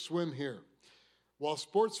Swim here. While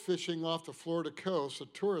sports fishing off the Florida coast, a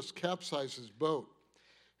tourist capsized his boat.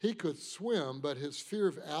 He could swim, but his fear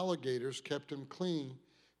of alligators kept him clinging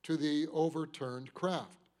to the overturned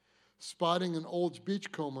craft. Spotting an old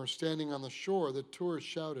beachcomber standing on the shore, the tourist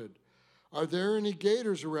shouted, "Are there any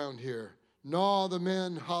gators around here?" "No," the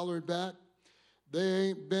man hollered back. "They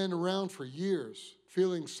ain't been around for years."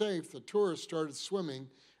 Feeling safe, the tourist started swimming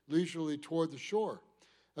leisurely toward the shore.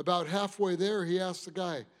 About halfway there, he asked the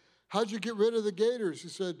guy, "How'd you get rid of the gators?" He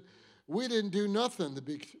said, "We didn't do nothing," the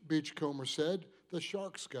beachcomber said. "The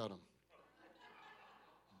sharks got them."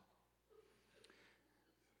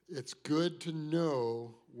 It's good to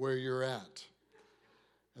know where you're at.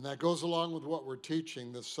 And that goes along with what we're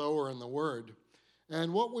teaching, the sower and the word.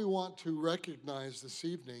 And what we want to recognize this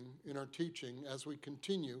evening in our teaching as we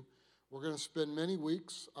continue, we're going to spend many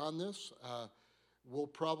weeks on this. We'll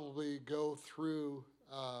probably go through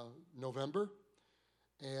November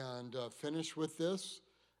and finish with this.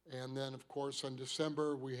 And then, of course, in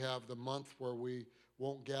December, we have the month where we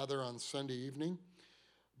won't gather on Sunday evening.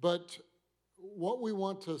 But what we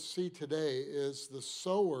want to see today is the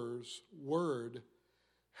sower's word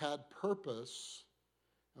had purpose.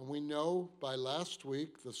 And we know by last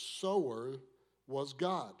week the sower was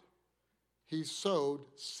God. He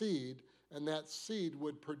sowed seed, and that seed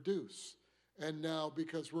would produce. And now,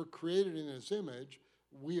 because we're created in his image,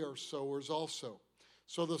 we are sowers also.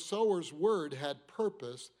 So the sower's word had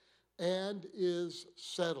purpose and is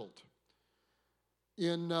settled.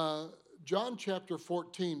 In John chapter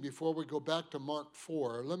 14, before we go back to Mark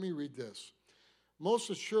 4, let me read this.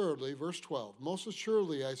 "Most assuredly," verse 12, "most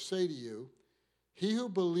assuredly I say to you, he who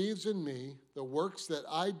believes in me, the works that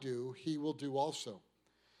I do, he will do also.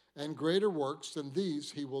 And greater works than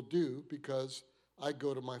these he will do, because I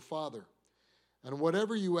go to my Father. And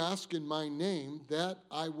whatever you ask in my name, that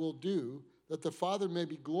I will do, that the Father may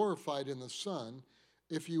be glorified in the Son.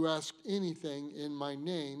 If you ask anything in my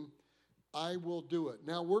name, I will do it."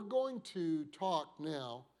 Now, we're going to talk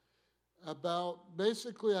now about,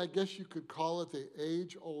 basically, I guess you could call it the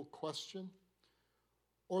age-old question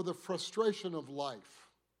or the frustration of life.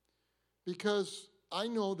 Because I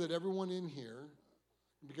know that everyone in here,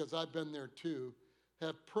 because I've been there too,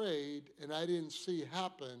 have prayed and I didn't see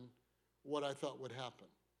happen what I thought would happen.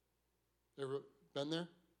 Ever been there?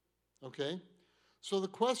 Okay. So the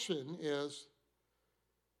question is,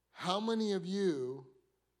 how many of you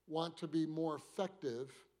want to be more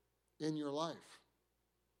effective in your life?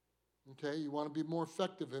 Okay, you want to be more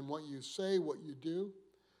effective in what you say, what you do.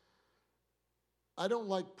 I don't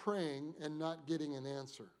like praying and not getting an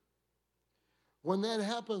answer. When that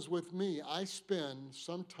happens with me, I spend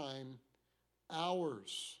sometime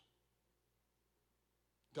hours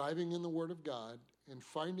diving in the Word of God and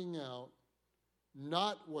finding out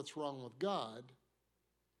not what's wrong with God,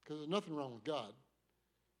 because there's nothing wrong with God,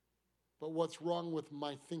 but what's wrong with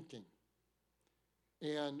my thinking.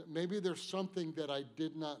 And maybe there's something that I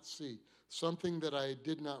did not see, something that I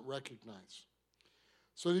did not recognize.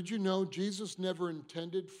 So did you know Jesus never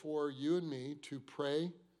intended for you and me to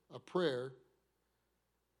pray a prayer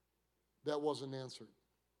that wasn't answered?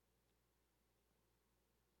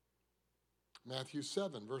 Matthew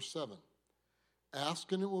 7, verse 7.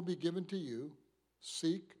 "Ask and it will be given to you.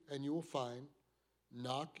 Seek and you will find.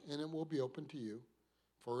 Knock and it will be opened to you.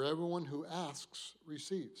 For everyone who asks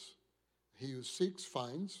receives. He who seeks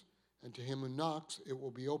finds, and to him who knocks it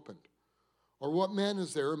will be opened. Or what man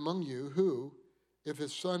is there among you who, if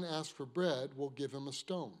his son asks for bread, will give him a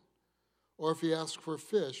stone? Or if he asks for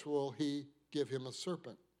fish, will he give him a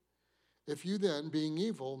serpent? If you then, being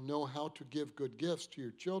evil, know how to give good gifts to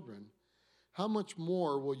your children, how much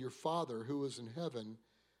more will your Father who is in heaven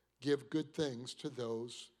give good things to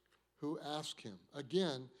those who ask him?"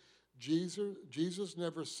 Again, Jesus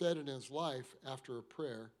never said in his life after a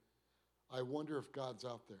prayer, "I wonder if God's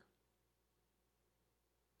out there."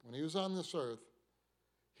 When he was on this earth,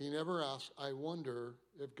 he never asked, "I wonder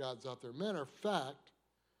if God's out there." Matter of fact,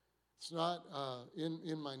 it's not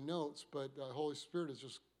in my notes, but the Holy Spirit is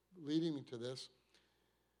just leading me to this.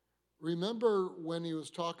 Remember when he was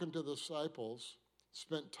talking to the disciples,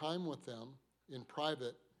 spent time with them in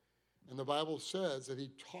private, and the Bible says that he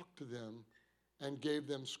talked to them and gave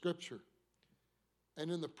them scripture. And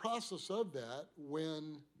in the process of that,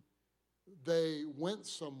 when they went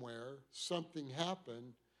somewhere, something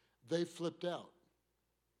happened, they flipped out.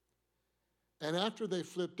 And after they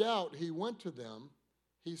flipped out, he went to them.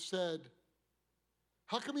 He said,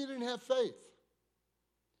 "How come you didn't have faith?"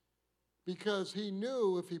 Because he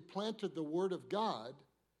knew if he planted the word of God,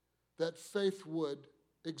 that faith would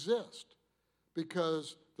exist.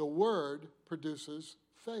 Because the word produces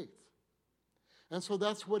faith. And so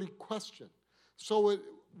that's what he questioned. So it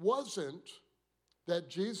wasn't that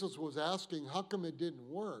Jesus was asking, how come it didn't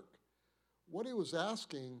work? What he was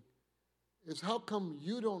asking is, how come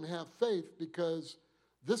you don't have faith? Because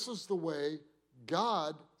this is the way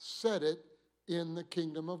God said it in the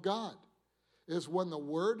kingdom of God, is when the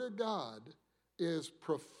word of God is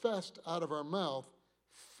professed out of our mouth,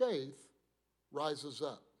 faith rises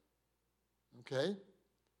up. Okay?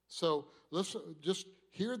 So let's just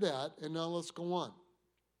hear that, and now let's go on.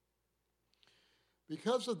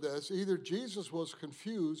 Because of this, either Jesus was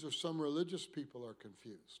confused or some religious people are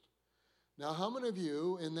confused. Now, how many of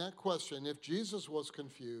you in that question, if Jesus was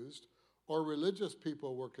confused or religious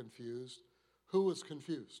people were confused, who was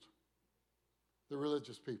confused? The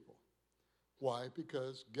religious people. Why?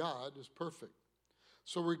 Because God is perfect.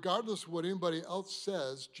 So regardless of what anybody else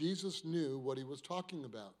says, Jesus knew what he was talking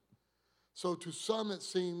about. So to some it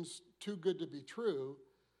seems too good to be true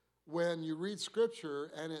when you read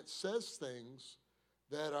Scripture and it says things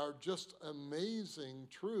that are just amazing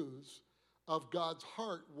truths of God's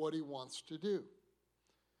heart, what he wants to do.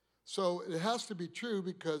 So it has to be true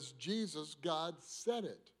because Jesus, God said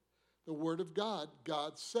it. The Word of God,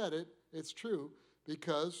 God said it. It's true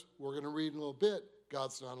because we're going to read in a little bit,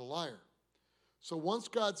 God's not a liar. So once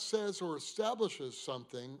God says or establishes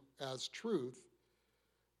something as truth,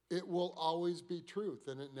 it will always be truth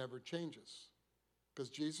and it never changes. Because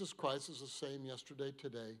Jesus Christ is the same yesterday,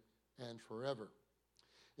 today, and forever.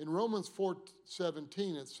 In Romans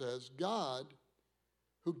 4:17 it says, God,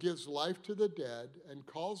 who gives life to the dead and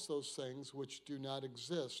calls those things which do not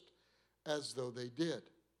exist as though they did.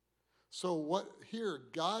 So what here,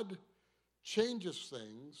 God changes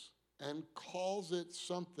things and calls it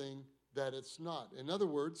something that it's not. In other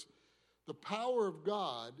words, the power of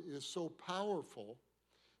God is so powerful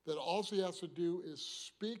that all he has to do is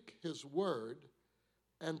speak his word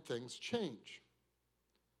and things change.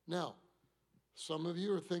 Now, some of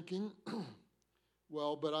you are thinking,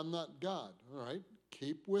 well, but I'm not God. All right,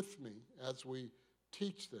 keep with me as we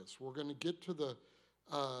teach this. We're going to get to the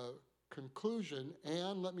conclusion,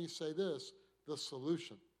 and let me say this, the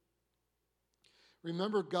solution.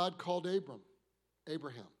 Remember, God called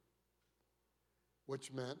Abraham,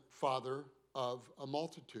 which meant father of a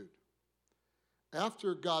multitude.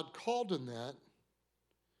 After God called him that,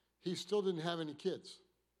 he still didn't have any kids.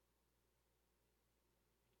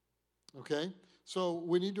 Okay? So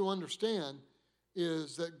we need to understand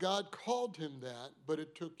is that God called him that, but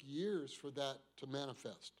it took years for that to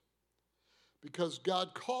manifest. Because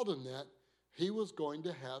God called him that, he was going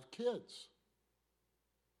to have kids.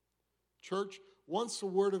 Church, once the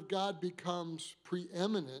Word of God becomes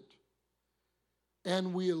preeminent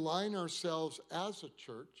and we align ourselves as a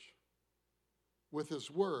church with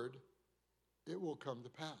his Word, it will come to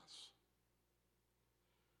pass.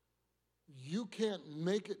 You can't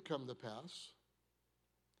make it come to pass.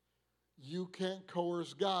 You can't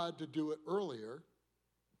coerce God to do it earlier.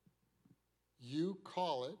 You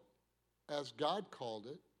call it as God called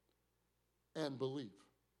it and believe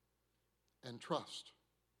and trust.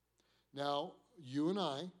 Now, you and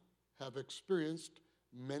I have experienced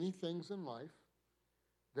many things in life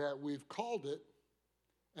that we've called it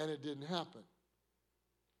and it didn't happen.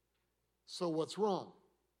 So what's wrong?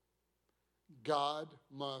 God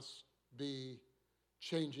must be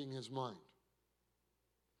changing his mind.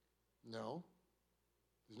 No,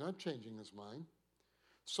 he's not changing his mind.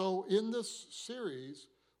 So in this series,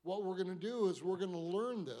 what we're going to do is we're going to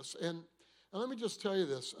learn this. And let me just tell you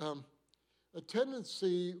this. A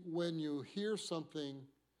tendency when you hear something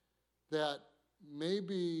that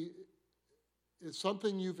maybe is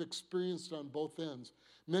something you've experienced on both ends.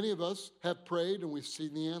 Many of us have prayed and we've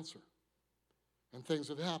seen the answer. And things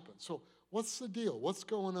have happened. So what's the deal? What's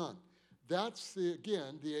going on? That's,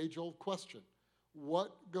 again, the age-old question.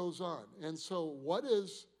 What goes on? And so what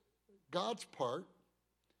is God's part?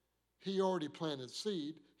 He already planted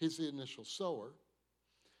seed. He's the initial sower.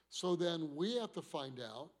 So then we have to find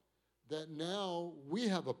out that now we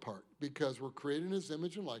have a part because we're created in his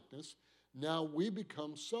image and likeness. Now we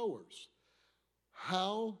become sowers.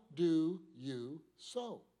 How do you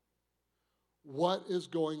sow? What is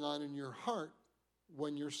going on in your heart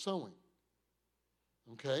when you're sowing?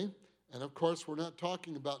 Okay? And of course, we're not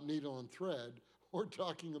talking about needle and thread. We're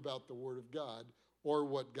talking about the Word of God or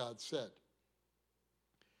what God said.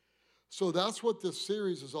 So that's what this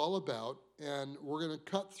series is all about, and we're going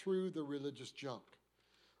to cut through the religious junk.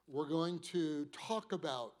 We're going to talk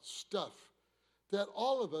about stuff that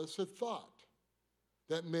all of us have thought,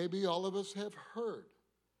 that maybe all of us have heard.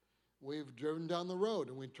 We've driven down the road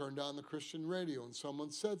and we turned on the Christian radio and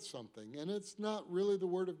someone said something, and it's not really the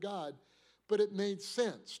Word of God, but it made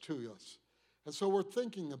sense to us. And so we're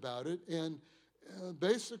thinking about it, and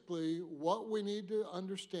basically what we need to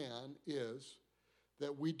understand is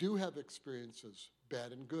that we do have experiences,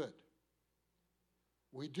 bad and good.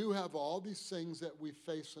 We do have all these things that we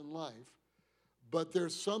face in life, but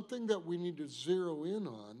there's something that we need to zero in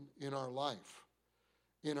on in our life,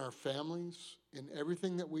 in our families, in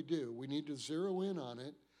everything that we do. We need to zero in on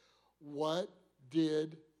it. What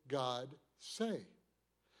did God say?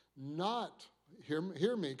 Not, hear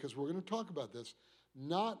me, because we're going to talk about this,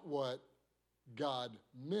 not what God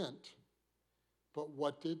meant, but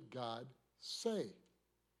what did God say?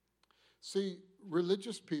 See,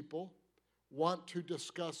 religious people want to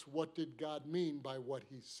discuss what did God mean by what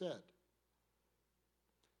he said.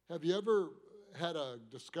 Have you ever had a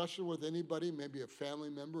discussion with anybody, maybe a family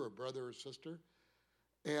member, a brother or sister,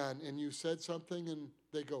 and you said something and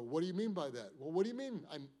they go, what do you mean by that? Well, what do you mean?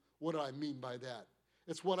 What do I mean by that?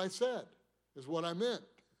 It's what I said, is what I meant,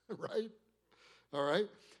 right? All right?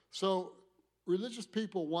 So religious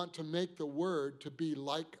people want to make the word to be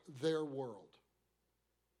like their world.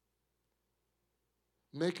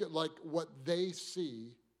 Make it like what they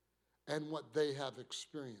see and what they have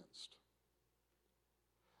experienced.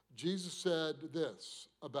 Jesus said this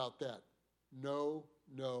about that: no,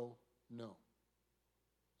 no, no.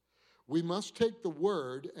 We must take the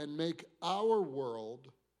word and make our world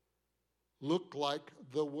look like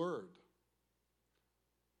the word.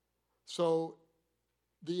 So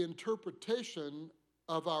the interpretation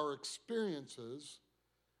of our experiences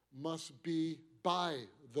must be by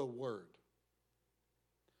the word.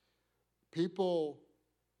 People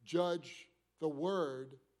judge the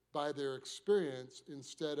word by their experience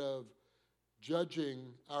instead of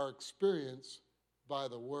judging our experience by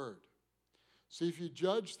the word. See, if you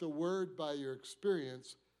judge the word by your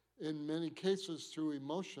experience, in many cases through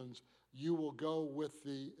emotions, you will go with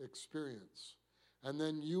the experience. And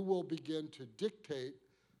then you will begin to dictate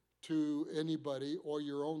to anybody or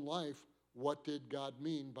your own life, what did God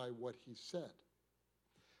mean by what he said?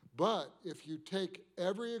 But if you take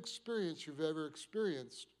every experience you've ever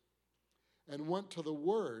experienced and went to the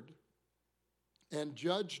Word and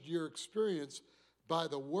judged your experience by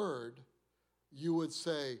the Word, you would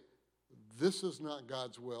say, this is not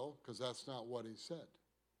God's will, because that's not what he said.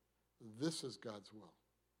 This is God's will.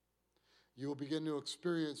 You will begin to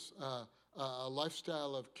experience a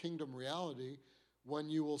lifestyle of kingdom reality when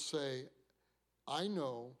you will say, I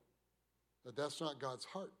know that that's not God's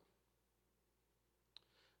heart.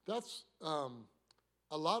 That's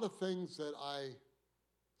a lot of things that I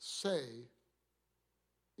say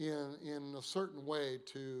in a certain way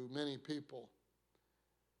to many people.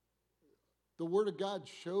 The Word of God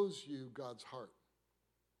shows you God's heart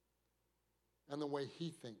and the way he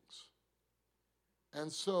thinks.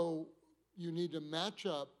 And so you need to match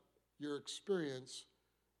up your experience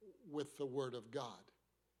with the Word of God.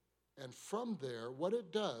 And from there, what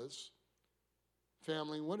it does,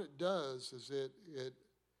 family, what it does is it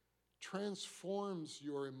transforms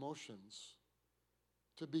your emotions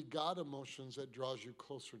to be God emotions that draws you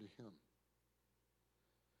closer to him.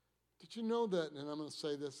 Did you know that, and I'm going to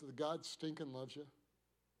say this, that God stinking loves you?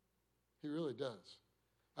 He really does.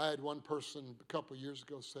 I had one person a couple years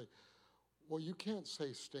ago say, well, you can't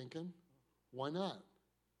say stinking. Why not?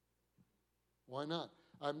 Why not?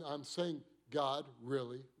 I'm saying God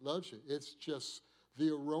really loves you. It's just,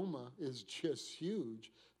 the aroma is just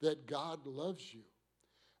huge that God loves you.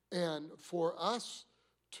 And for us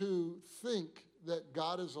to think that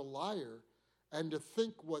God is a liar and to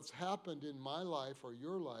think what's happened in my life or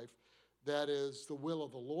your life, that is the will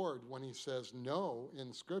of the Lord when he says no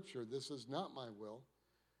in Scripture, this is not my will,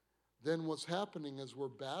 then what's happening is we're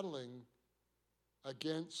battling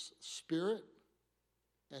against spirit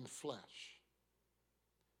and flesh.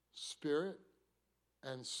 Spirit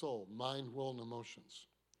and soul, mind, will, and emotions.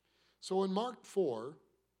 So in Mark 4,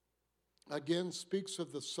 again speaks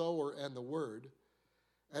of the sower and the word,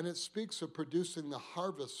 and it speaks of producing the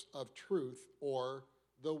harvest of truth, or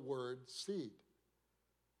the word seed.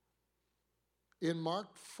 In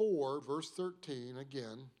Mark 4, verse 13,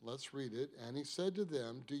 again, let's read it. And he said to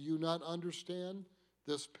them, do you not understand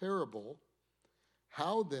this parable?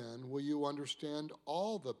 How then will you understand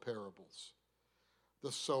all the parables?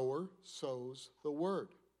 The sower sows the word.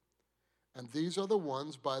 And these are the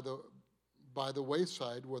ones by the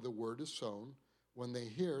wayside where the word is sown. When they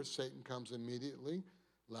hear, Satan comes immediately.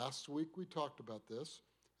 Last week we talked about this,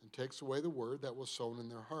 and takes away the word that was sown in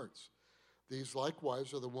their hearts. These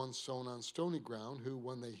likewise are the ones sown on stony ground, who,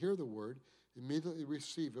 when they hear the word, immediately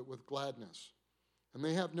receive it with gladness. And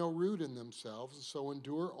they have no root in themselves, and so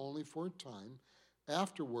endure only for a time.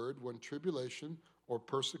 Afterward, when tribulation or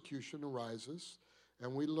persecution arises,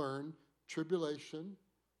 and we learn tribulation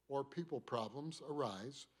or people problems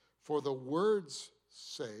arise, for the word's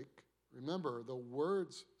sake, remember, the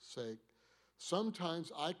word's sake,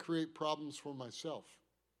 sometimes I create problems for myself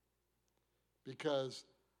because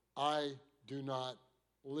I do not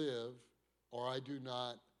live or I do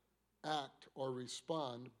not act or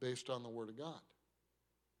respond based on the Word of God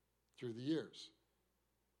through the years.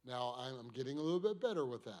 Now, I'm getting a little bit better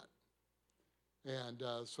with that. And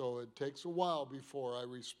so it takes a while before I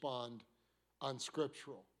respond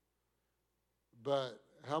unscriptural. But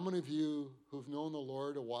how many of you who've known the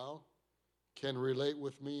Lord a while can relate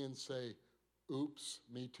with me and say, oops,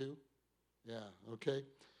 me too? Yeah, okay.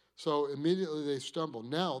 So immediately they stumble.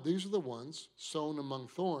 Now, these are the ones sown among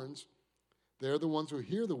thorns. They're the ones who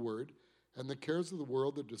hear the word, and the cares of the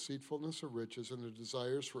world, the deceitfulness of riches, and the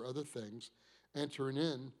desires for other things, entering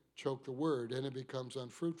in, choke the word, and it becomes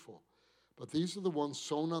unfruitful. But these are the ones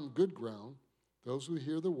sown on good ground, those who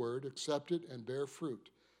hear the word, accept it, and bear fruit,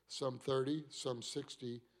 some 30, some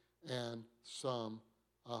 60, and some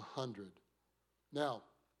 100. Now,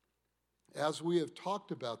 as we have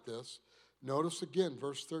talked about this, notice again,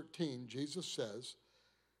 verse 13, Jesus says,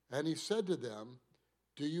 and he said to them,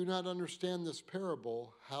 do you not understand this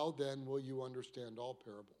parable? How then will you understand all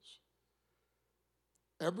parables?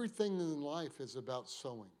 Everything in life is about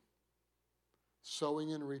sowing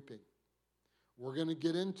and reaping. We're going to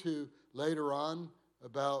get into later on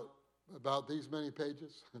about these many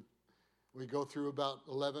pages. We go through about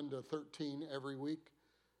 11 to 13 every week.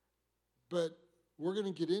 But we're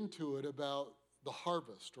going to get into it about the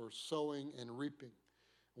harvest or sowing and reaping.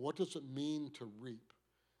 What does it mean to reap?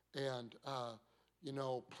 And,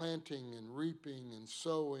 planting and reaping and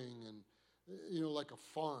sowing and, like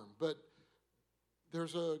a farm. But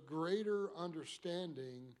there's a greater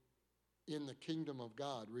understanding in the kingdom of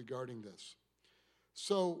God regarding this.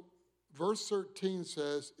 So verse 13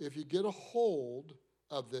 says, if you get a hold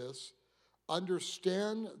of this,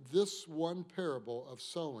 understand this one parable of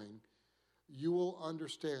sowing, you will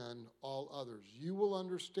understand all others. You will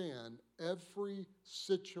understand every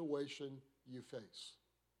situation you face.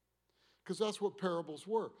 Because that's what parables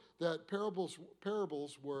were. That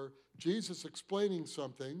parables were Jesus explaining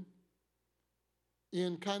something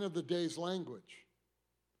in kind of the day's language.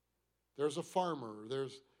 There's a farmer,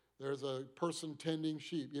 there's a person tending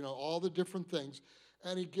sheep, all the different things.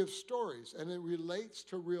 And he gives stories, and it relates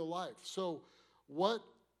to real life. So what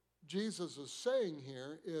Jesus is saying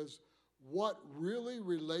here is what really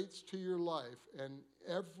relates to your life and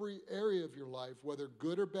every area of your life, whether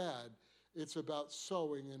good or bad, it's about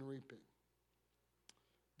sowing and reaping.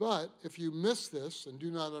 But if you miss this and do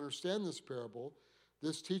not understand this parable,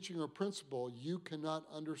 this teaching or principle, you cannot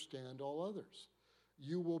understand all others.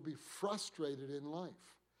 You will be frustrated in life.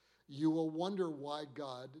 You will wonder why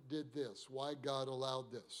God did this, why God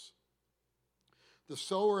allowed this. The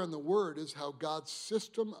sower and the word is how God's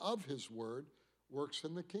system of his word works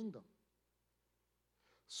in the kingdom.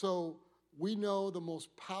 So we know the most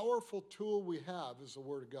powerful tool we have is the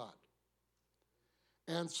word of God.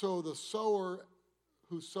 And so the sower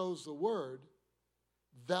who sows the word,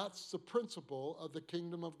 that's the principle of the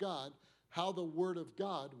kingdom of God, how the word of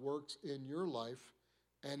God works in your life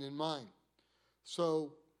and in mine.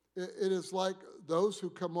 So it is like those who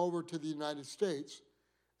come over to the United States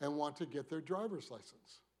and want to get their driver's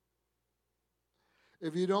license.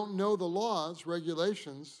 If you don't know the laws,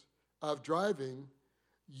 regulations of driving,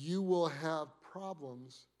 you will have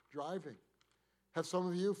problems driving. Have some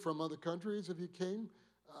of you from other countries, if you came?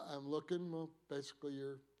 I'm looking, well, basically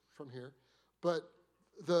you're from here. But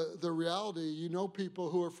the reality, people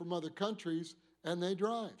who are from other countries and they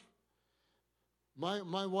drive.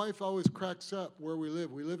 My wife always cracks up where we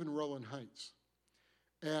live. We live in Rowland Heights.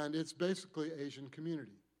 And it's basically Asian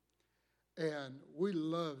community. And we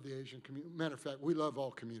love the Asian community. Matter of fact, we love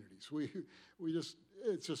all communities.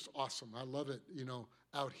 It's just awesome. I love it,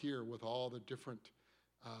 out here with all the different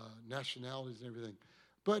nationalities and everything.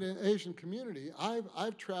 But in Asian community,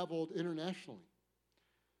 I've traveled internationally.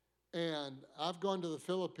 And I've gone to the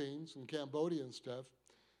Philippines and Cambodia and stuff.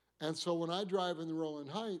 And so when I drive in the Rowland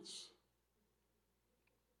Heights,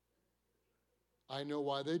 I know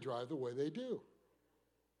why they drive the way they do.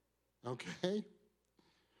 Okay?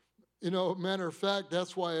 Matter of fact,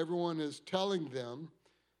 that's why everyone is telling them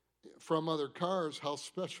from other cars how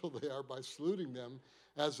special they are by saluting them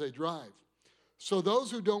as they drive. So those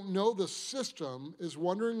who don't know the system is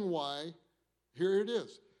wondering why, here it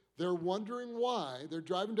is. They're wondering why they're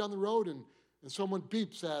driving down the road and someone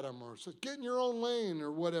beeps at them or says, get in your own lane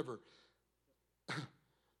or whatever.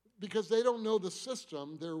 Because they don't know the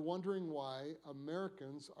system, they're wondering why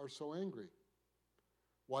Americans are so angry,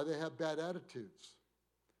 why they have bad attitudes.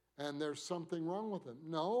 and there's something wrong with him.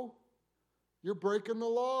 No, you're breaking the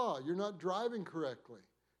law. You're not driving correctly.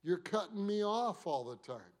 You're cutting me off all the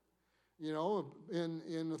time. You know,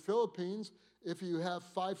 in the Philippines, if you have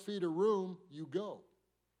 5 feet of room, you go.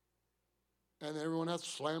 And everyone has to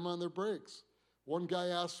slam on their brakes. One guy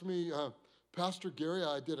asked me, Pastor Gary,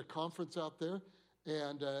 I did a conference out there,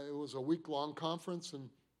 and it was a week-long conference,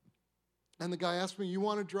 and the guy asked me, you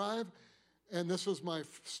want to drive? And this was my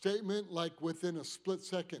statement, like within a split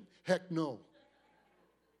second, heck no.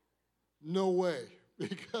 No way,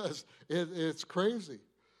 because it's crazy.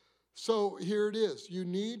 So here it is. You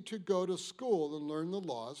need to go to school and learn the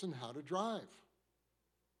laws and how to drive.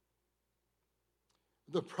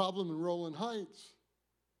 The problem in Rowland Heights,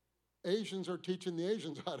 Asians are teaching the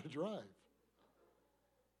Asians how to drive.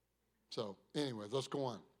 So anyway, let's go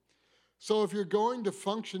on. So if you're going to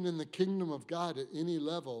function in the kingdom of God at any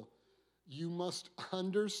level, you must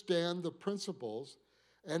understand the principles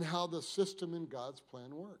and how the system in God's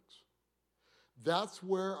plan works. That's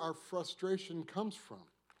where our frustration comes from.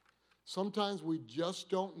 Sometimes we just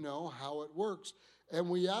don't know how it works. And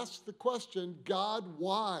we ask the question, God,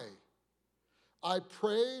 why? I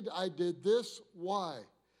prayed, I did this, why?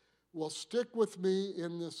 Well, stick with me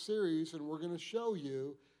in this series, and we're going to show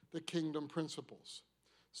you the kingdom principles.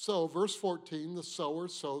 So, verse 14, the sower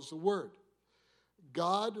sows the word.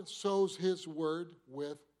 God sows his word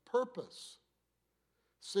with purpose.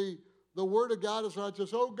 See, the word of God is not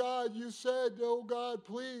just, oh God, you said, oh God,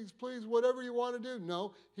 please, please, whatever you want to do.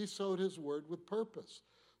 No, he sowed his word with purpose.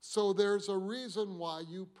 So there's a reason why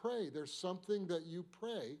you pray. There's something that you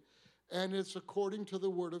pray, and it's according to the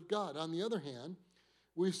word of God. On the other hand,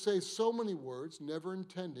 we say so many words, never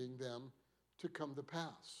intending them to come to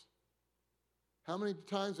pass. How many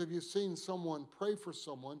times have you seen someone pray for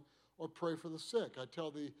someone or pray for the sick? I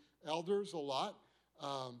tell the elders a lot,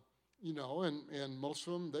 and most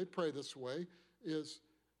of them, they pray this way, is,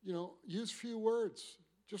 use few words.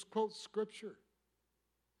 Just quote scripture.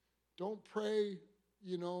 Don't pray,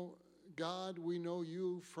 God, we know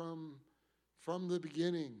you from the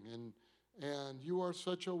beginning, and you are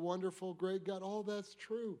such a wonderful, great God. All that's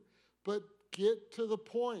true. But get to the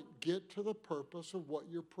point. Get to the purpose of what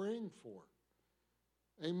you're praying for.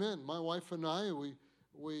 Amen. My wife and I,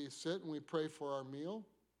 we sit and we pray for our meal.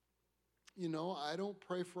 I don't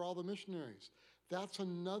pray for all the missionaries. That's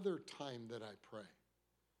another time that I pray.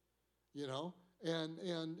 If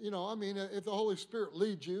the Holy Spirit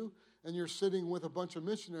leads you and you're sitting with a bunch of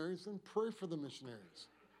missionaries, then pray for the missionaries.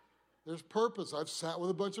 There's purpose. I've sat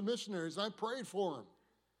with a bunch of missionaries. I prayed for them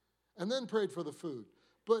and then prayed for the food.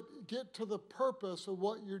 But get to the purpose of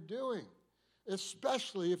what you're doing,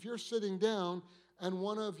 especially if you're sitting down and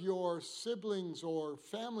one of your siblings or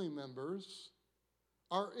family members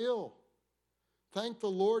are ill. Thank the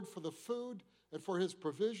Lord for the food and for his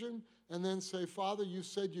provision, and then say, Father, you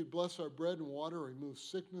said you'd bless our bread and water, remove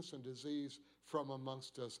sickness and disease from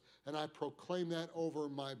amongst us, and I proclaim that over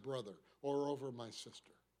my brother or over my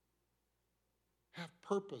sister. Have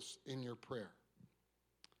purpose in your prayer.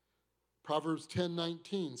 Proverbs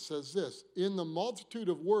 10:19 says this, in the multitude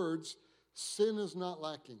of words, sin is not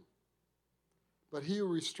lacking, but he who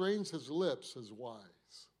restrains his lips is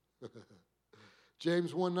wise.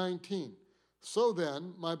 James 1:19, so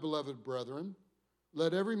then, my beloved brethren,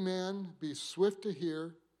 let every man be swift to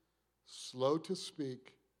hear, slow to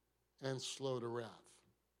speak, and slow to wrath.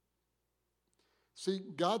 See,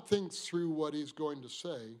 God thinks through what he's going to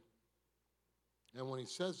say, and when he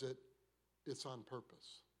says it, it's on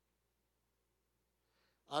purpose.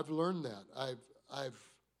 I've learned that. I've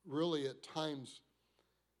really at times,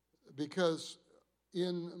 because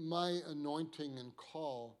in my anointing and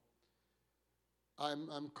call,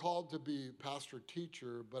 I'm called to be pastor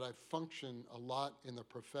teacher, but I function a lot in the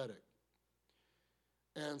prophetic.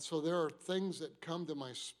 And so there are things that come to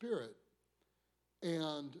my spirit,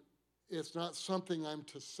 and it's not something I'm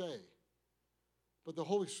to say. But the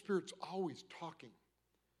Holy Spirit's always talking,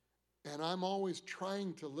 and I'm always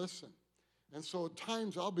trying to listen. And so at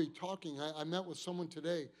times I'll be talking. I met with someone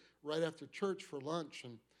today right after church for lunch,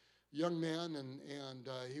 and a young man, and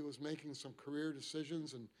he was making some career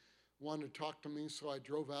decisions and wanted to talk to me, so I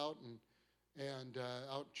drove out and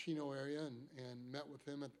out Chino area and met with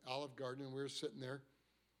him at Olive Garden, and we were sitting there,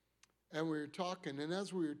 and we were talking. And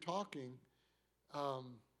as we were talking,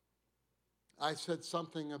 I said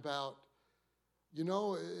something about,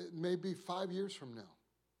 it may be 5 years from now.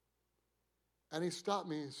 And he stopped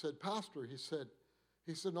me and said, Pastor, he said,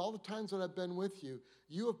 all the times that I've been with you,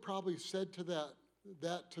 you have probably said to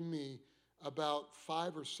that to me about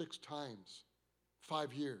 5 or 6 times,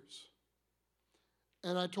 5 years.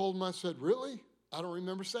 And I told him, I said, really? I don't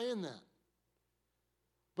remember saying that.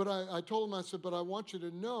 But I told him, I said, but I want you to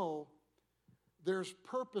know there's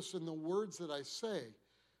purpose in the words that I say.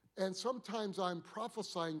 And sometimes I'm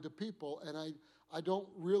prophesying to people, and I don't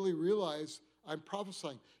really realize I'm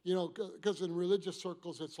prophesying. You know, because in religious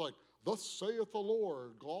circles, it's like, thus saith the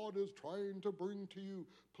Lord, God is trying to bring to you,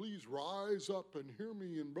 please rise up and hear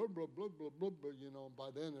me, and blah, blah, blah, blah, blah, blah. You know, by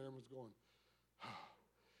then everyone's going,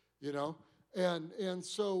 you know. And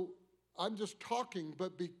so I'm just talking,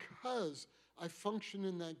 but because I function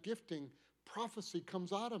in that gifting, prophecy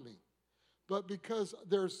comes out of me. But because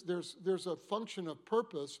there's a function of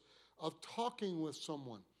purpose of talking with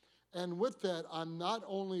someone. And with that, I'm not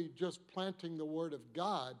only just planting the Word of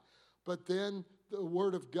God, but then the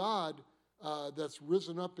Word of God that's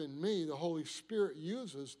risen up in me, the Holy Spirit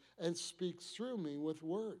uses and speaks through me with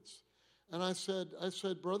words. And I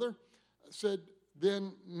said, brother, I said,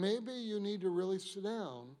 then maybe you need to really sit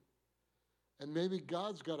down, and maybe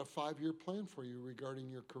God's got a 5-year plan for you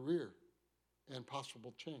regarding your career and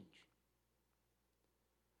possible change.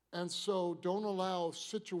 And so don't allow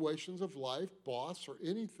situations of life, boss, or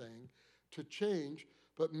anything to change.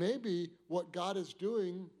 But maybe what God is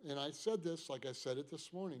doing, and I said this, like I said it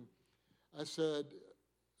this morning, I said,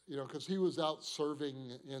 you know, because he was out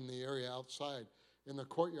serving in the area outside in the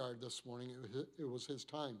courtyard this morning. It was his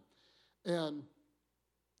time. And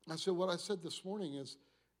I said, what I said this morning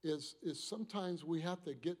is sometimes we have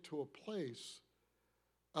to get to a place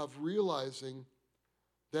of realizing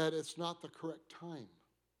that it's not the correct time.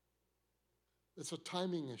 It's a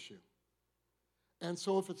timing issue. And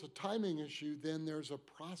so if it's a timing issue, then there's a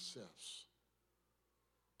process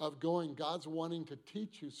of going, God's wanting to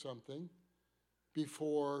teach you something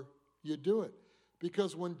before you do it.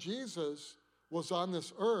 Because when Jesus was on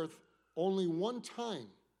this earth, only one time,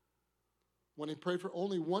 when he prayed for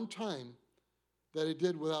only one time that he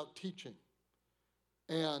did without teaching.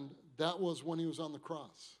 And that was when he was on the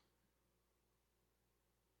cross.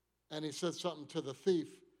 And he said something to the thief.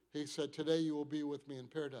 He said, today you will be with me in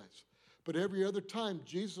paradise. But every other time,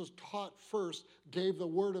 Jesus taught first, gave the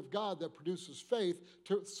word of God that produces faith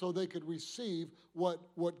so they could receive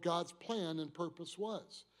what God's plan and purpose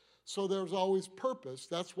was. So there was always purpose.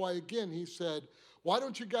 That's why, again, he said, why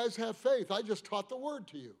don't you guys have faith? I just taught the word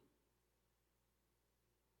to you.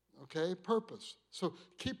 Okay, purpose. So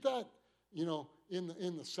keep that, you know, in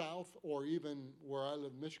the South or even where I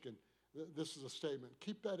live in Michigan, this is a statement.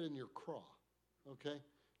 Keep that in your craw, okay?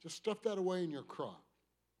 Just stuff that away in your craw.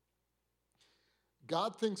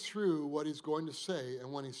 God thinks through what he's going to say,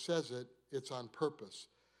 and when he says it, it's on purpose.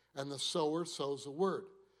 And the sower sows the word.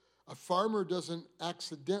 A farmer doesn't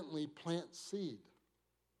accidentally plant seed.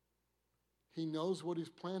 He knows what he's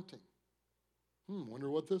planting. Wonder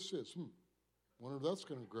what this is. Wonder if that's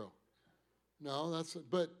going to grow. No,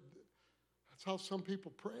 but that's how some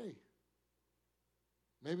people pray.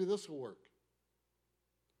 Maybe this will work.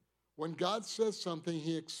 When God says something,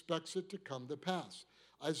 he expects it to come to pass.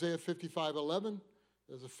 Isaiah 55:11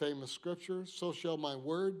 is a famous scripture. So shall my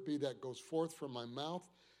word be that goes forth from my mouth.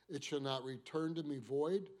 It shall not return to me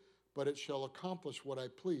void, but it shall accomplish what I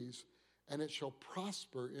please, and it shall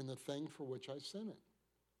prosper in the thing for which I sent it.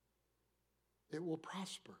 It will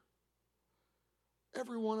prosper.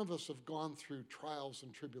 Every one of us have gone through trials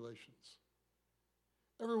and tribulations.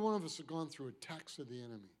 Every one of us have gone through attacks of the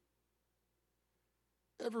enemy.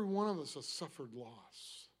 Every one of us has suffered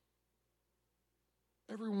loss.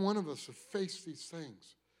 Every one of us have faced these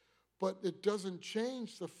things. But it doesn't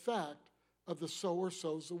change the fact of the sower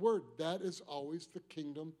sows the word. That is always the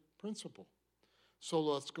kingdom principle. So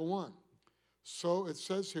let's go on. So it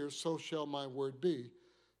says here, so shall my word be.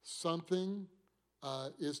 Something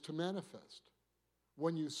is to manifest.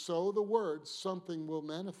 When you sow the word, something will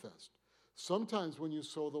manifest. Sometimes when you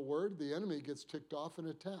sow the word, the enemy gets ticked off and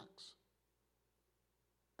attacks.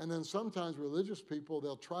 And then sometimes religious people,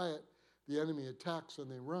 they'll try it, the enemy attacks and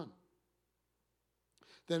they run.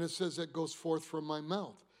 Then it says it goes forth from my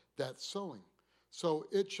mouth. That's sowing. So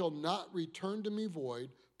it shall not return to me void,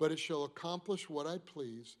 but it shall accomplish what I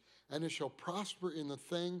please, and it shall prosper in the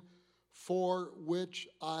thing for which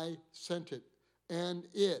I sent it. And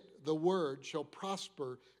it, the word, shall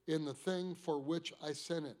prosper in the thing for which I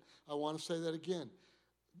sent it. I want to say that again.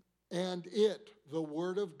 And it, the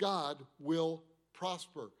word of God, will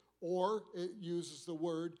prosper. Or it uses the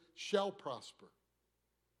word shall prosper.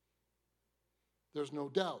 There's no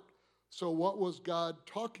doubt. So what was God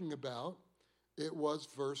talking about? It was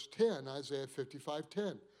verse 10, Isaiah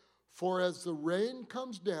 55:10. For as the rain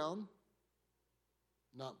comes down,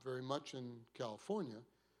 not very much in California,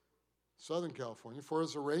 Southern California, for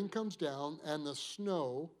as the rain comes down and the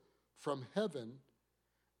snow from heaven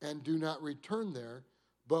and do not return there,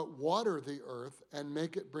 but water the earth and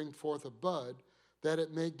make it bring forth a bud, that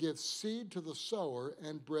it may give seed to the sower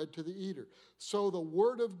and bread to the eater. So the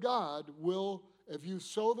word of God will, if you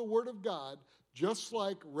sow the word of God, just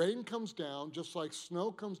like rain comes down, just like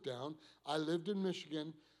snow comes down. I lived in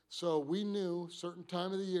Michigan, so we knew certain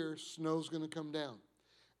time of the year snow's going to come down.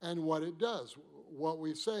 And what it does, what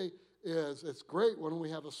we say is it's great when we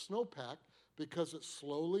have a snowpack because it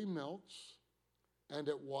slowly melts and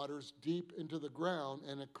it waters deep into the ground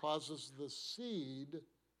and it causes the seed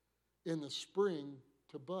in the spring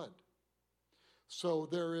to bud. So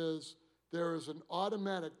there is an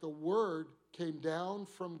automatic, the word came down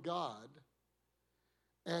from God,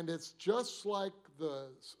 and it's just like the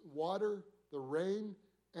water, the rain,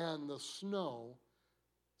 and the snow.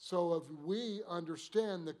 So if we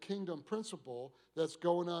understand the kingdom principle that's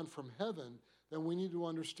going on from heaven, then we need to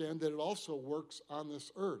understand that it also works on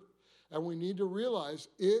this earth. And we need to realize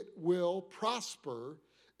it will prosper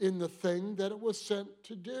in the thing that it was sent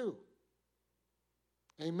to do.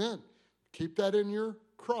 Amen. Keep that in your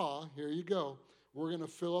craw. Here you go. We're going to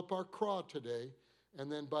fill up our craw today,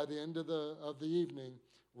 and then by the end of the evening,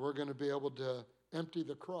 we're going to be able to empty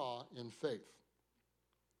the craw in faith.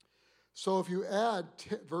 So if you add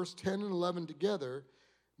verse 10 and 11 together,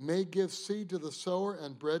 may give seed to the sower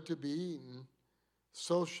and bread to be eaten,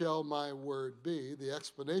 so shall my word be. The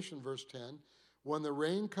explanation, verse 10, when the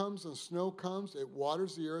rain comes and snow comes, it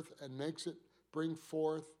waters the earth and makes it bring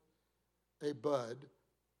forth a bud.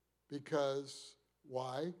 Because,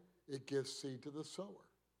 why? It gives seed to the sower.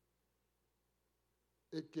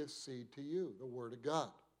 It gives seed to you, the word of God.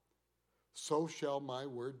 So shall my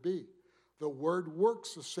word be. The word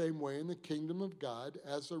works the same way in the kingdom of God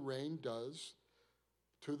as the rain does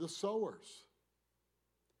to the sowers.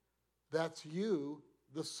 That's you,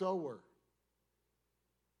 the sower.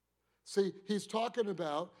 See, he's talking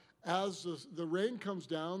about as the rain comes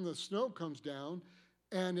down, the snow comes down,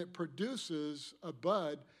 and it produces a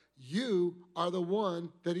bud. You are the one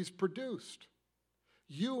that he's produced.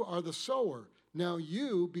 You are the sower. Now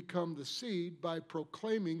you become the seed by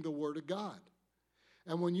proclaiming the word of God.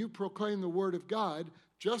 And when you proclaim the word of God,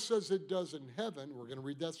 just as it does in heaven, we're going to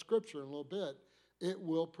read that scripture in a little bit, it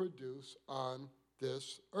will produce on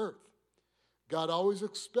this earth. God always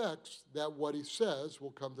expects that what he says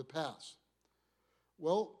will come to pass.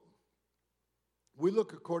 Well, we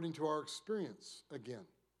look according to our experience again.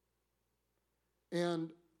 And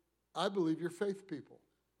I believe you're faith people.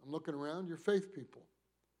 I'm looking around, you're faith people.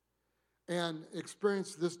 And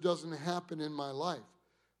experience, this doesn't happen in my life.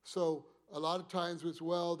 So a lot of times it's,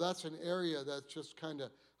 well, that's an area that's just kind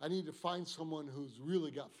of, I need to find someone who's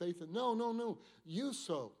really got faith. And no. You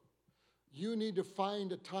sow. You need to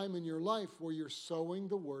find a time in your life where you're sowing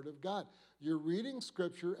the word of God. You're reading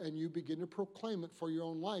scripture and you begin to proclaim it for your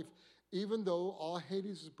own life, even though all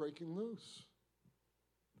Hades is breaking loose.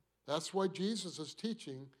 That's why Jesus is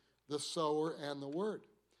teaching the sower and the word.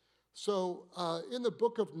 So in the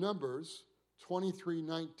book of Numbers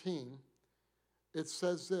 23:19, it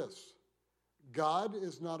says this: God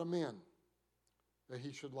is not a man that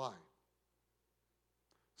he should lie.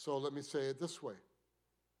 So let me say it this way.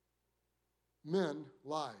 Men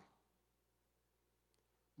lie,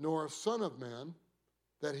 nor a son of man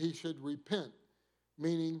that he should repent,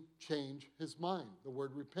 meaning change his mind. The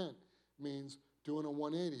word repent means doing a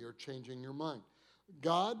 180 or changing your mind.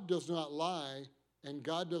 God does not lie, and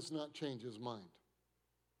God does not change his mind.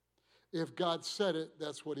 If God said it,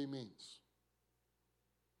 that's what he means.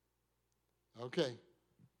 Okay,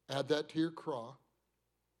 add that to your craw.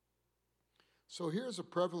 So here's a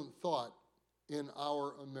prevalent thought in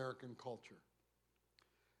our American culture.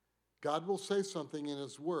 God will say something in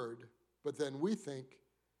his word, but then we think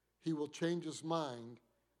he will change his mind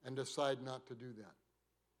and decide not to do that.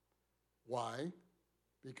 Why?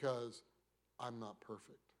 Because I'm not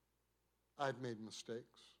perfect. I've made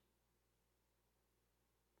mistakes.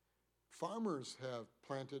 Farmers have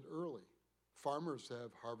planted early. Farmers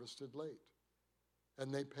have harvested late.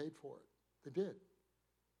 And they paid for it. They did.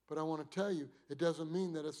 But I want to tell you, it doesn't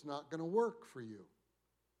mean that it's not going to work for you.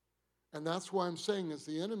 And that's why I'm saying is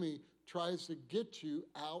the enemy tries to get you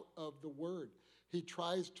out of the word. He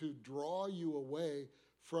tries to draw you away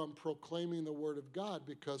from proclaiming the word of God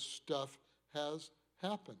because stuff has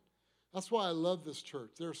happened. That's why I love this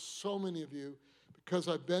church. There's so many of you, because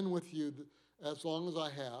I've been with you as long as I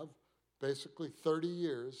have, basically 30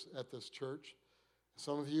 years at this church.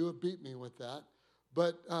 Some of you have beat me with that.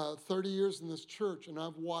 But 30 years in this church, and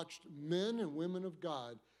I've watched men and women of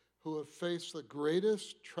God who have faced the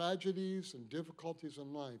greatest tragedies and difficulties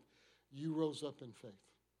in life. You rose up in faith.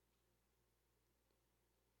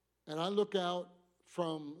 And I look out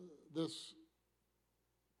from this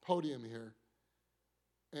podium here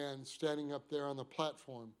and standing up there on the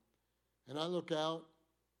platform, and I look out,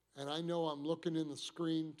 and I know I'm looking in the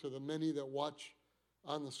screen to the many that watch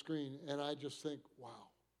on the screen, and I just think, wow,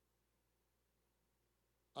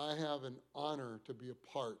 I have an honor to be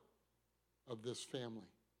a part of this family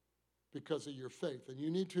because of your faith. And you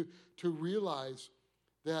need to realize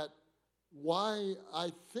that why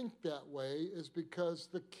I think that way is because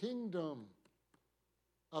the kingdom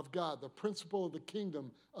of God, the principle of the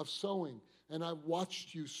kingdom of sowing, and I've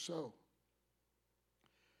watched you sow.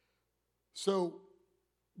 So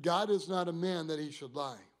God is not a man that he should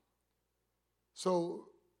lie. So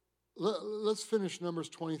let's finish Numbers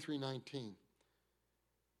 23:19.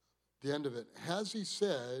 The end of it. Has he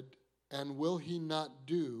said, and will he not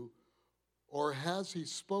do? Or has he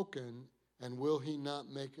spoken, and will he not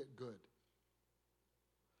make it good?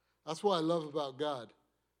 That's what I love about God.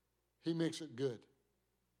 He makes it good.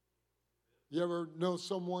 You ever know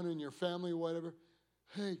someone in your family, whatever?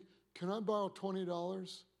 Hey, can I borrow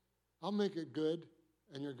 $20? I'll make it good.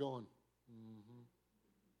 And you're going,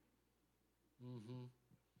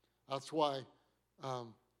 That's why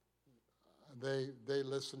they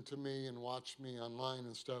listen to me and watch me online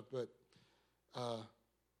and stuff. But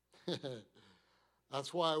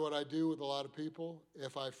that's why what I do with a lot of people,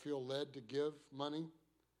 if I feel led to give money,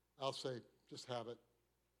 I'll say, just have it.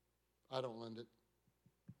 I don't lend it.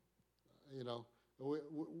 You know,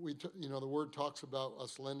 the word talks about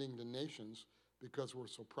us lending to nations because we're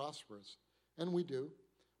so prosperous, and we do.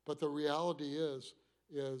 But the reality is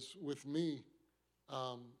with me,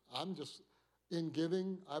 I'm just in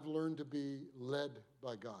giving. I've learned to be led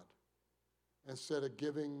by God instead of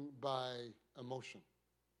giving by emotion.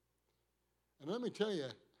 And let me tell you,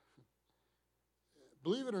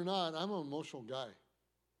 believe it or not, I'm an emotional guy.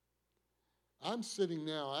 I'm sitting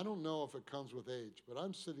now, I don't know if it comes with age, but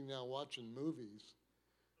I'm sitting now watching movies.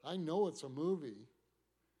 I know it's a movie.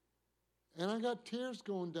 And I got tears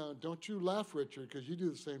going down. Don't you laugh, Richard, because you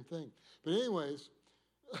do the same thing. But anyways,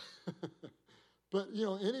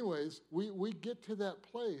 we get to that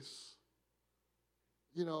place,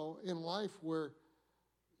 in life where,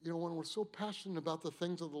 when we're so passionate about the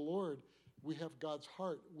things of the Lord, we have God's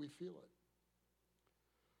heart, we feel it.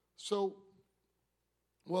 So,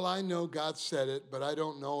 well, I know God said it, but I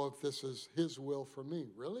don't know if this is his will for me.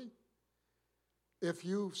 Really? If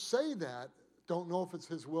you say that, don't know if it's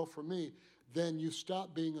his will for me, then you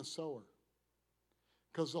stop being a sower.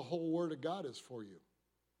 Because the whole Word of God is for you.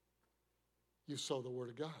 You sow the Word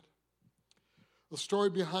of God. The story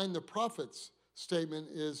behind the prophet's statement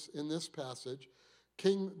is in this passage.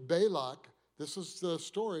 King Balak, this is the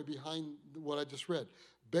story behind what I just read.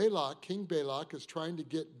 King Balak is trying to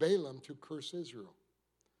get Balaam to curse Israel.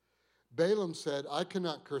 Balaam said, I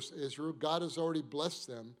cannot curse Israel. God has already blessed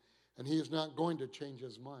them, and he is not going to change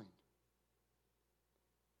his mind.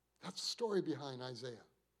 That's the story behind Isaiah.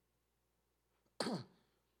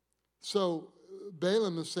 So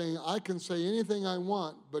Balaam is saying, I can say anything I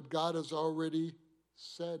want, but God has already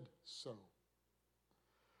said so.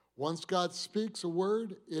 Once God speaks a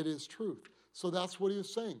word, it is truth. So that's what he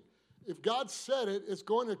was saying. If God said it, it's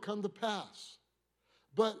going to come to pass.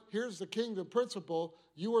 But here's the kingdom principle.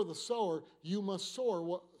 You are the sower. You must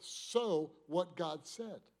sow what God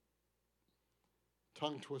said.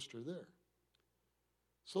 Tongue twister there.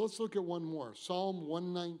 So let's look at one more. Psalm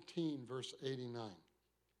 119, verse 89.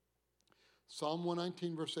 Psalm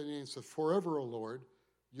 119, verse 89 says, Forever, O Lord,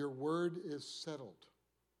 your word is settled.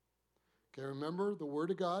 Okay, remember the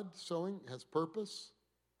word of God, sowing, has purpose,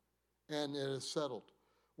 and it is settled.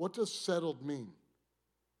 What does settled mean?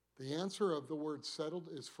 The answer of the word settled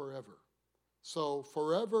is forever. So,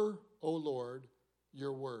 forever, O Lord,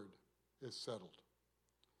 your word is settled.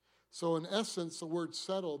 So, in essence, the word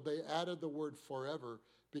settled, they added the word forever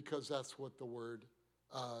because that's what the word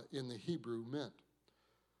in the Hebrew meant.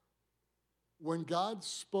 When God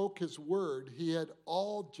spoke his word, he had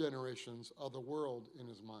all generations of the world in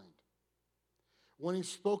his mind. When he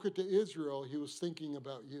spoke it to Israel, he was thinking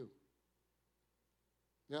about you.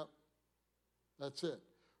 Yep, that's it.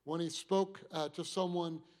 When he spoke to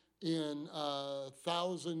someone in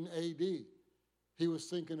 1000 AD, he was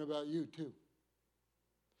thinking about you too.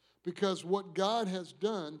 Because what God has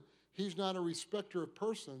done, he's not a respecter of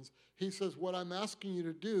persons. He says, what I'm asking you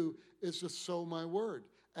to do is to sow my word.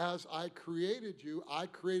 As I created you, I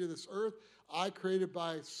created this earth, I created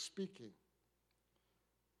by speaking.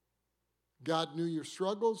 God knew your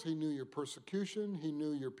struggles, he knew your persecution, he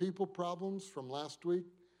knew your people problems from last week.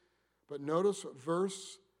 But notice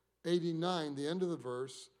verse 89, the end of the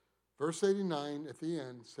verse 89 at the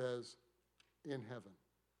end says, in heaven.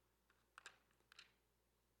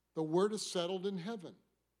 The word is settled in heaven.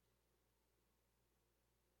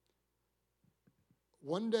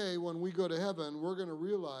 one day when we go to heaven, we're going to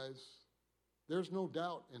realize there's no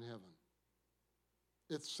doubt in heaven.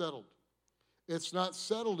 It's settled. It's not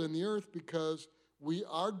settled in the earth because we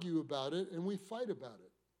argue about it and we fight about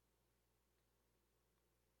it.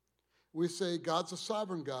 We say God's a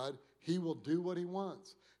sovereign God. He will do what he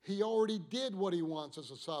wants. He already did what he wants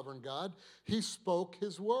as a sovereign God. He spoke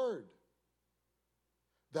his word.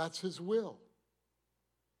 That's his will.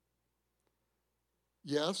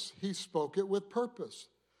 Yes, he spoke it with purpose.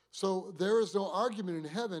 So there is no argument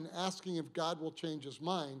in heaven asking if God will change his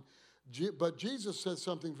mind. But Jesus said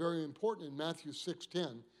something very important in Matthew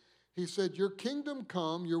 6:10. He said, your kingdom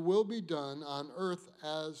come, your will be done on earth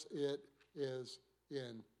as it is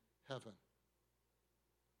in heaven.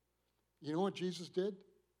 You know what Jesus did?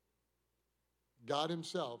 God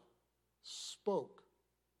himself spoke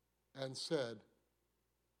and said,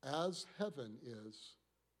 as heaven is,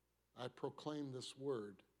 I proclaim this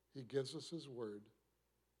word. He gives us his word,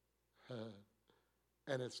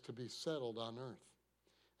 and it's to be settled on earth.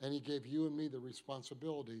 And he gave you and me the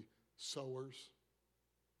responsibility, sowers.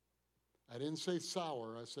 I didn't say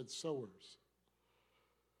sour, I said sowers.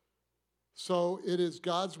 So it is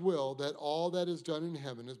God's will that all that is done in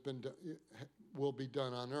heaven will be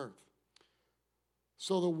done on earth.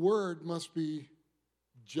 So the word must be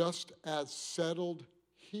just as settled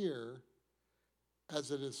here as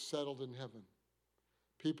it is settled in heaven.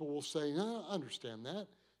 People will say, no, I understand that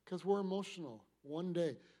because we're emotional. One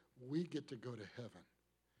day we get to go to heaven.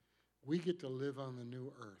 We get to live on the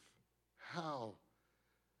new earth. How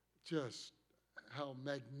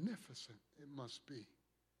magnificent it must be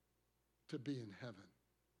to be in heaven.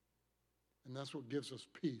 And that's what gives us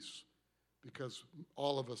peace, because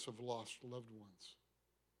all of us have lost loved ones.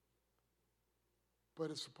 But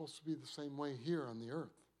it's supposed to be the same way here on the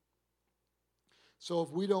earth. So if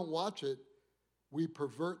we don't watch it, we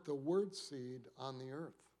pervert the word seed on the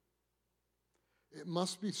earth. It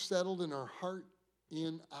must be settled in our heart,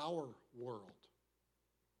 in our world.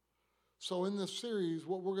 So in this series,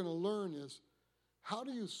 what we're going to learn is, how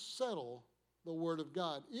do you settle the Word of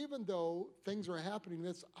God, even though things are happening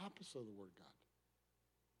that's opposite of the Word of God?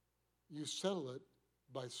 You settle it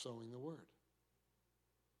by sowing the Word,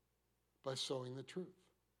 by sowing the truth.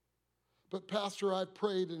 But Pastor, I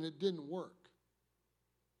prayed and it didn't work.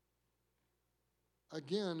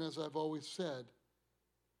 Again, as I've always said,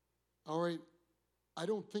 all right, I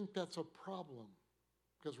don't think that's a problem,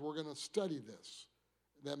 because we're going to study this.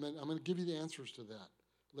 I'm going to give you the answers to that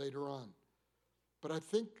later on. But I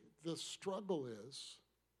think the struggle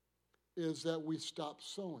is that we stop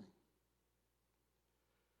sowing.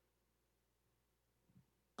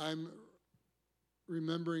 I'm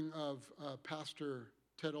remembering of Pastor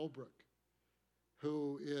Ted Olbrich,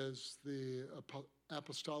 who is the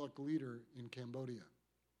apostolic leader in Cambodia.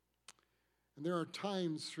 And there are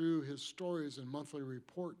times through his stories and monthly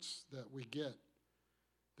reports that we get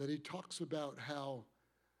that he talks about how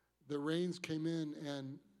the rains came in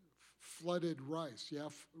and flooded rice. Yeah,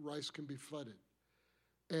 rice can be flooded,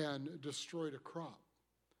 and destroyed a crop.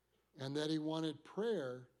 And that he wanted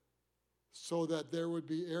prayer so that there would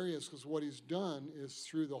be areas, because what he's done is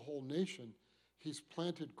through the whole nation, he's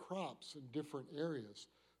planted crops in different areas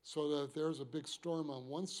so that if there's a big storm on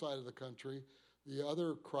one side of the country, the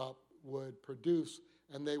other crop would produce,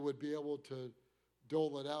 and they would be able to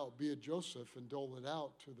dole it out, be a Joseph and dole it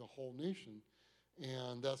out to the whole nation.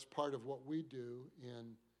 And that's part of what we do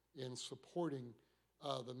in supporting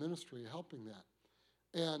the ministry, helping that.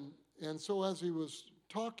 And so as he was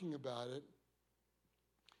talking about it,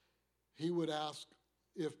 he would ask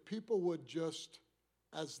if people would just,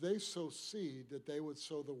 as they sow seed, that they would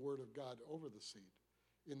sow the word of God over the seed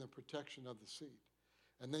in the protection of the seed.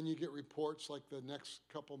 And then you get reports like the next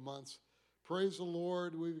couple months, praise the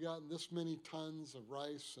Lord, we've gotten this many tons of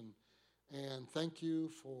rice, and thank you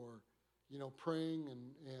for, praying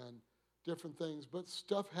and different things. But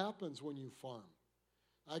stuff happens when you farm.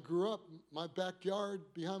 I grew up,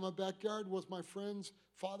 behind my backyard was my friend's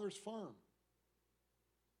father's farm.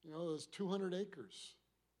 It was 200 acres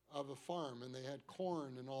of a farm, and they had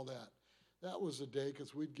corn and all that. That was a day,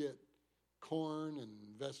 because we'd get corn and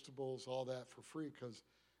vegetables, all that for free, because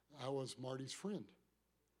I was Marty's friend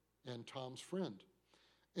and Tom's friend.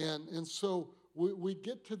 And so we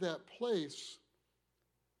get to that place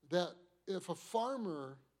that if a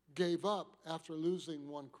farmer gave up after losing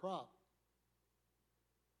one crop,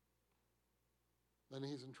 then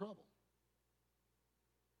he's in trouble.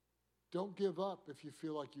 Don't give up if you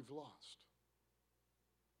feel like you've lost.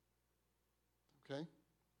 Okay?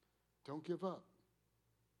 Don't give up.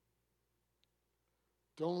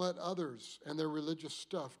 Don't let others and their religious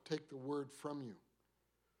stuff take the word from you.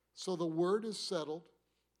 So the word is settled.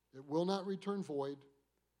 It will not return void.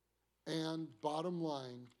 And bottom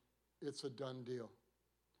line, it's a done deal.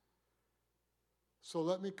 So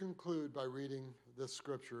let me conclude by reading this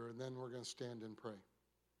scripture, and then we're going to stand and pray.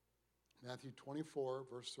 Matthew 24,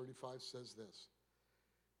 verse 35 says this: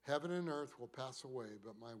 Heaven and earth will pass away,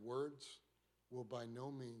 but my words will by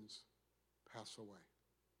no means pass away.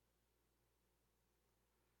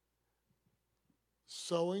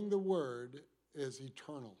 Sowing the word is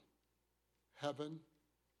eternal. Heaven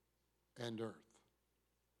and earth.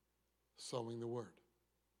 Sowing the word.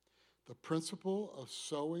 The principle of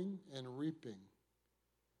sowing and reaping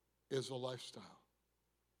is a lifestyle.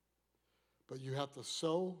 But you have to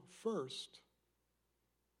sow first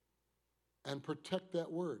and protect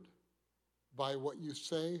that word by what you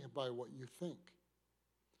say, by what you think.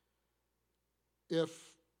 If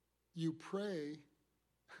you pray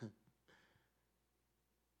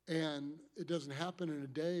and it doesn't happen in a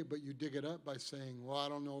day, but you dig it up by saying, well, I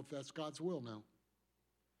don't know if that's God's will now.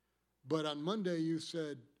 But on Monday you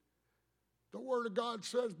said, the word of God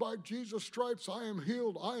says, by Jesus' stripes I am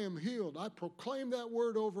healed, I am healed. I proclaim that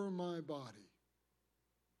word over my body.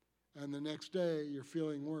 And the next day you're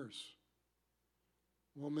feeling worse.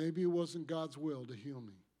 Well, maybe it wasn't God's will to heal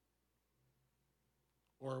me.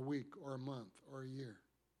 Or a week, or a month, or a year.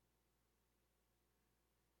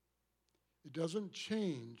 It doesn't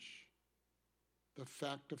change the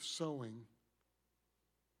fact of sowing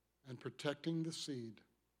and protecting the seed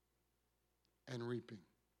and reaping.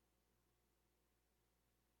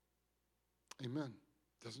 Amen.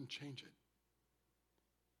 Doesn't change it.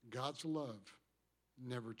 God's love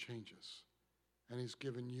never changes. And he's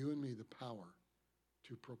given you and me the power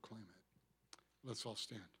to proclaim it. Let's all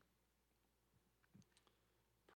stand.